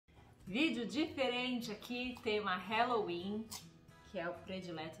Vídeo diferente aqui, tema Halloween, que é o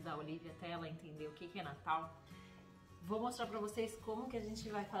predileto da Olivia, até ela entender o que é Natal. Vou mostrar pra vocês como que a gente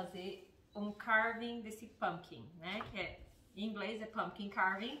vai fazer um carving desse pumpkin, né? Que é, em inglês é pumpkin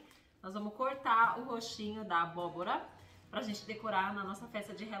carving. Nós vamos cortar o rostinho da abóbora pra gente decorar na nossa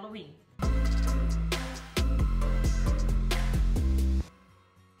festa de Halloween.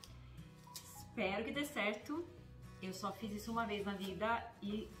 Espero que dê certo. Eu só fiz isso uma vez na vida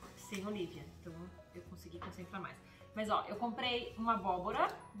e sem Olivia, então eu consegui concentrar mais. Mas ó, eu comprei uma abóbora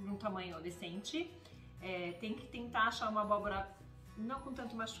de um tamanho decente. Tem que tentar achar uma abóbora não com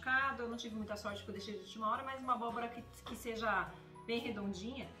tanto machucado. Eu não tive muita sorte porque eu deixei de última hora, mas uma abóbora que seja bem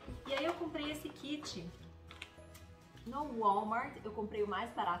redondinha. E aí eu comprei esse kit no Walmart. Eu comprei o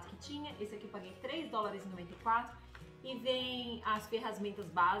mais barato que tinha. Esse aqui eu paguei $3,94. E vem as ferramentas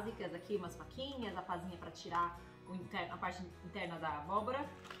básicas aqui, umas faquinhas, a pazinha para tirar a parte interna da abóbora.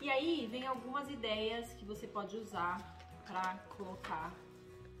 E aí vem algumas ideias que você pode usar para colocar,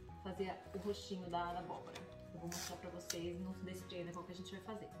 fazer o rostinho da abóbora. Eu vou mostrar para vocês, não se decidi ainda qual que a gente vai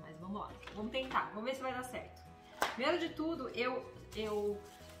fazer, mas vamos lá. Vamos tentar, vamos ver se vai dar certo. Primeiro de tudo, eu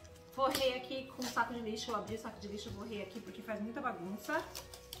forrei aqui com um saco de lixo. Eu abri o saco de lixo e forrei aqui porque faz muita bagunça.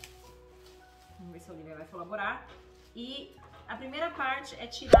 Vamos ver se a Olivia vai colaborar. E a primeira parte é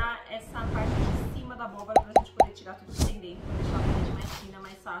tirar essa parte de cima da abóbora pra gente poder tirar tudo que tem dentro, pra deixar a parede mais fina,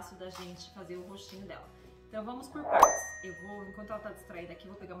 mais fácil da gente fazer o rostinho dela. Então vamos por partes. Eu vou, enquanto ela tá distraída aqui,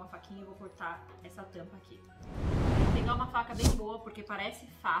 vou pegar uma faquinha e vou cortar essa tampa aqui. Vou pegar uma faca bem boa, porque parece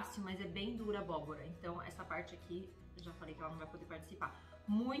fácil, mas é bem dura a abóbora. Então essa parte aqui, eu já falei que ela não vai poder participar.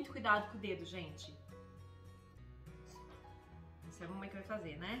 Muito cuidado com o dedo, gente. Isso é a mamãe que vai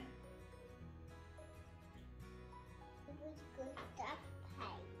fazer, né?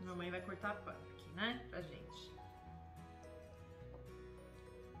 Mamãe vai cortar pano aqui, né? Pra gente.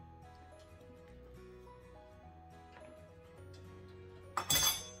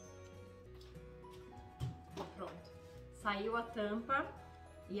 Pronto. Saiu a tampa.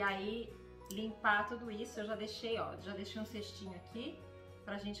 E aí, limpar tudo isso. Eu já deixei, ó. Já deixei um cestinho aqui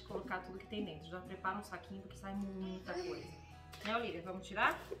pra gente colocar tudo que tem dentro. Já prepara um saquinho porque sai muita coisa. Né, Olivia? Vamos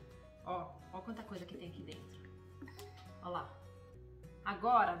tirar? Ó quanta coisa que tem aqui dentro. Ó lá.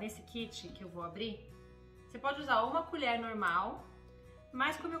 Agora, nesse kit que eu vou abrir, você pode usar uma colher normal,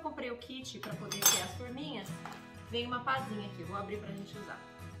 mas como eu comprei o kit para poder ter as forminhas, vem uma pazinha aqui. Eu vou abrir pra gente usar.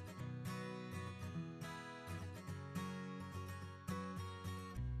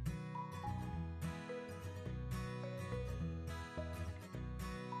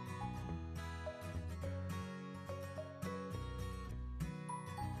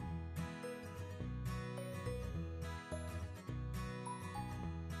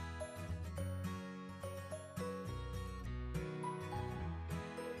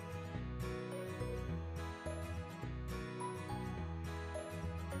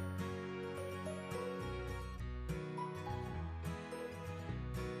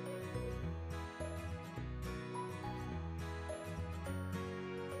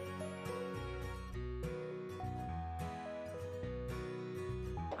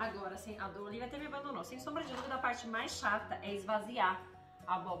 Agora, assim, a Olivia até me abandonou. Sem sombra de dúvida, a parte mais chata é esvaziar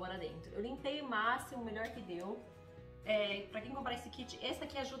a abóbora dentro. Eu limpei o máximo, o melhor que deu. Pra quem comprar esse kit, esse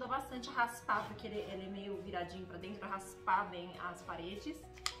aqui ajuda bastante a raspar, porque ele é meio viradinho pra dentro, a raspar bem as paredes.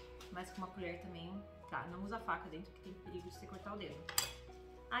 Mas com uma colher também, tá? Não usa faca dentro, que tem perigo de você cortar o dedo.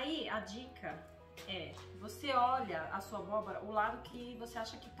 Aí, a dica é, você olha a sua abóbora, o lado que você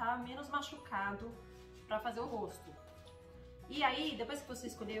acha que tá menos machucado pra fazer o rosto. E aí, depois que você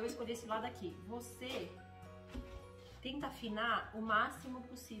escolher, eu escolhi esse lado aqui. Você tenta afinar o máximo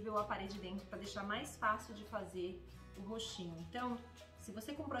possível a parede dentro para deixar mais fácil de fazer o rostinho. Então, se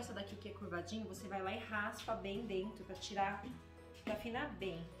você comprou essa daqui que é curvadinho, você vai lá e raspa bem dentro para tirar, para afinar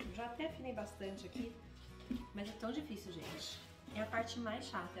bem. Eu já até afinei bastante aqui, mas é tão difícil, gente. É a parte mais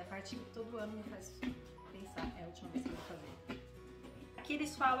chata, é a parte que todo ano me faz pensar. É a última vez que eu vou fazer. Aqui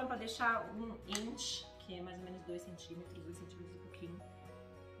eles falam para deixar 1 inch, que é mais ou menos 2 centímetros e pouquinho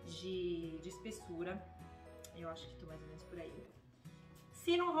de espessura. Eu acho que tô mais ou menos por aí.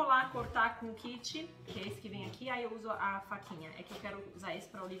 Se não rolar cortar com o kit, que é esse que vem aqui, aí eu uso a faquinha. É que eu quero usar esse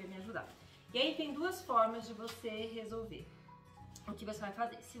pra Olivia me ajudar. E aí tem duas formas de você resolver o que você vai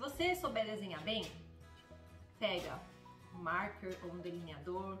fazer. Se você souber desenhar bem, pega um marker ou um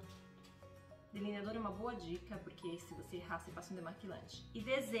delineador. Delineador é uma boa dica, porque se você errar, você passa um demaquilante. E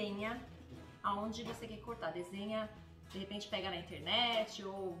desenha aonde você quer cortar. Desenha, de repente pega na internet,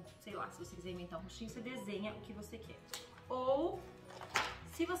 ou sei lá, se você quiser inventar um rostinho, você desenha o que você quer. Ou,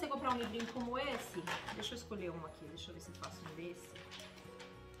 se você comprar um livrinho como esse, deixa eu escolher um aqui, deixa eu ver se eu faço um desse.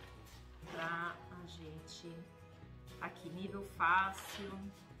 Aqui, nível fácil.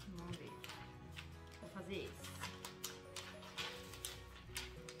 Vamos ver. Vou fazer esse.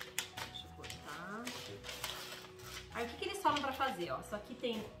 Deixa eu cortar. Aí, o que eles falam pra fazer, ó? Só aqui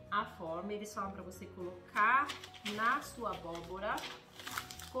tem a forma, eles falam pra você colocar na sua abóbora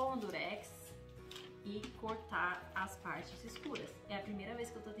com durex e cortar as partes escuras. É a primeira vez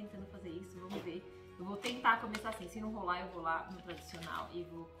que eu tô tentando fazer isso, vamos ver. Eu vou tentar começar assim, se não rolar eu vou lá no tradicional e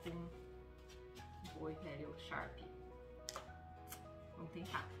vou com boi velho Sharp. Vamos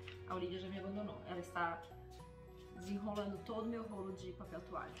tentar. A Olivia já me abandonou, ela está desenrolando todo o meu rolo de papel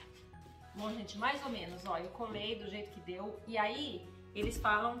toalha. Bom, gente, mais ou menos, ó, eu colei do jeito que deu e aí eles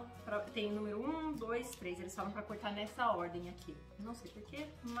falam, tem número 1, 2, 3, eles falam pra cortar nessa ordem aqui. Não sei porquê,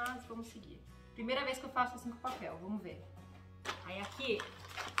 mas vamos seguir. Primeira vez que eu faço assim com papel, vamos ver. Aí aqui,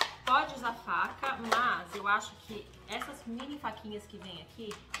 pode usar faca, mas eu acho que essas mini faquinhas que vem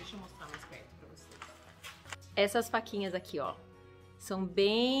aqui, deixa eu mostrar mais perto pra vocês. Essas faquinhas aqui, ó, são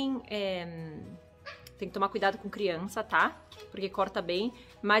bem... tem que tomar cuidado com criança, tá? Porque corta bem,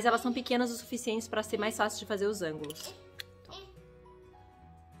 mas elas são pequenas o suficiente pra ser mais fácil de fazer os ângulos.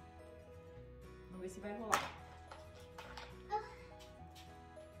 Vamos ver se vai rolar.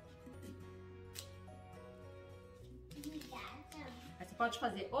 Aí você pode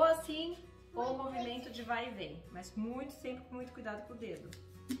fazer ou assim, ou o movimento de vai e vem, mas sempre com muito cuidado com o dedo.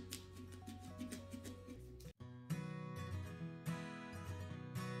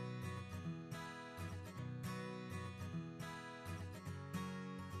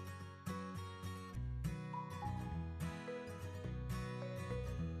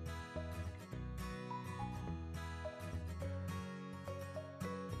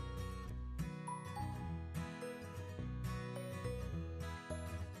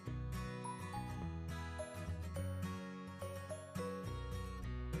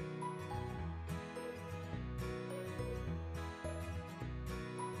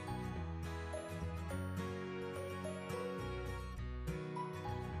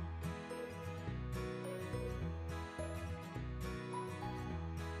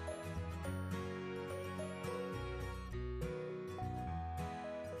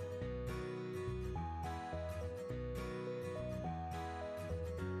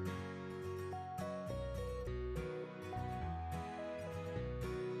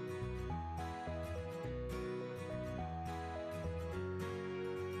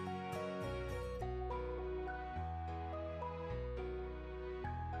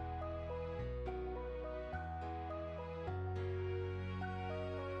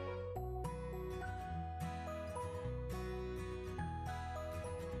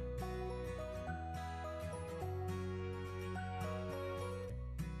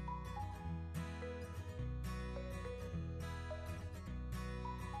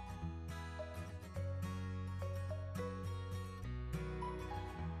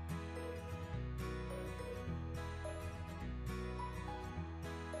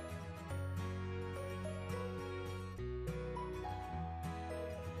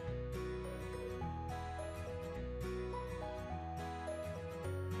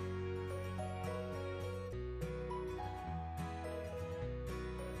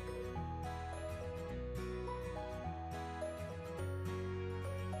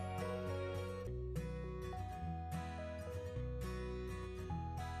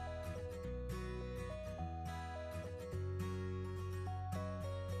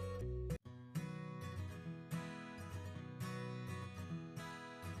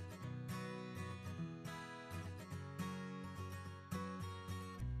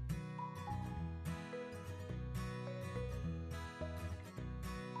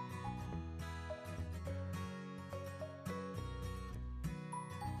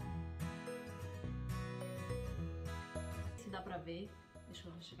 Dá pra ver. Deixa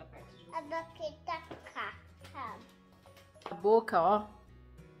eu chegar perto de você. A boca, ó,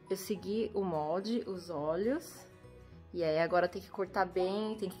 eu segui o molde, os olhos. E aí agora tem que cortar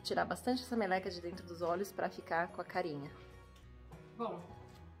bem, tem que tirar bastante essa meleca de dentro dos olhos pra ficar com a carinha. Bom,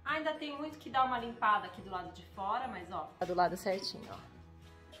 ainda tem muito que dar uma limpada aqui do lado de fora, mas ó, tá do lado certinho, ó.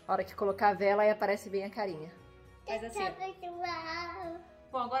 A hora que colocar a vela aí aparece bem a carinha. Faz assim, ó.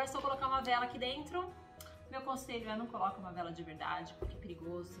 Bom, agora é só colocar uma vela aqui dentro. Meu conselho é não colocar uma vela de verdade, porque é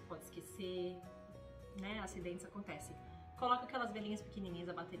perigoso, você pode esquecer, né? Acidentes acontecem. Coloca aquelas velinhas pequenininhas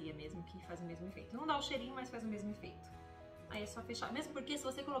da bateria mesmo, que faz o mesmo efeito. Não dá o cheirinho, mas faz o mesmo efeito. Aí é só fechar. Mesmo porque se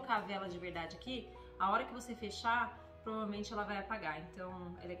você colocar a vela de verdade aqui, a hora que você fechar, provavelmente ela vai apagar.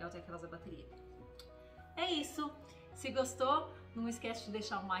 Então é legal ter aquelas da bateria. É isso. Se gostou, não esquece de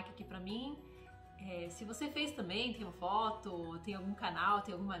deixar um like aqui pra mim. Se você fez também, tem uma foto, tem algum canal,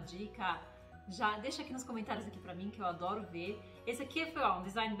 tem alguma dica, Já deixa aqui nos comentários aqui pra mim, que eu adoro ver. Esse aqui foi um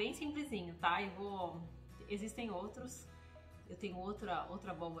design bem simplesinho, tá? Existem outros. Eu tenho outra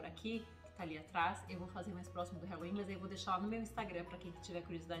abóbora aqui, que tá ali atrás. Eu vou fazer mais próximo do Halloween, mas eu vou deixar lá no meu Instagram pra quem tiver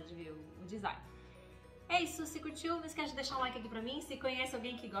curiosidade de ver o design. É isso, se curtiu, não esquece de deixar um like aqui pra mim. Se conhece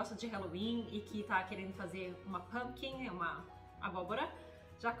alguém que gosta de Halloween e que tá querendo fazer uma pumpkin, uma abóbora,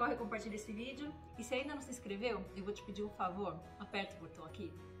 já corre e compartilha esse vídeo. E se ainda não se inscreveu, eu vou te pedir um favor, aperta o botão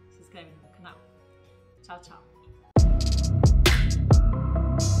aqui, se inscreve no meu canal. Tchau, tchau!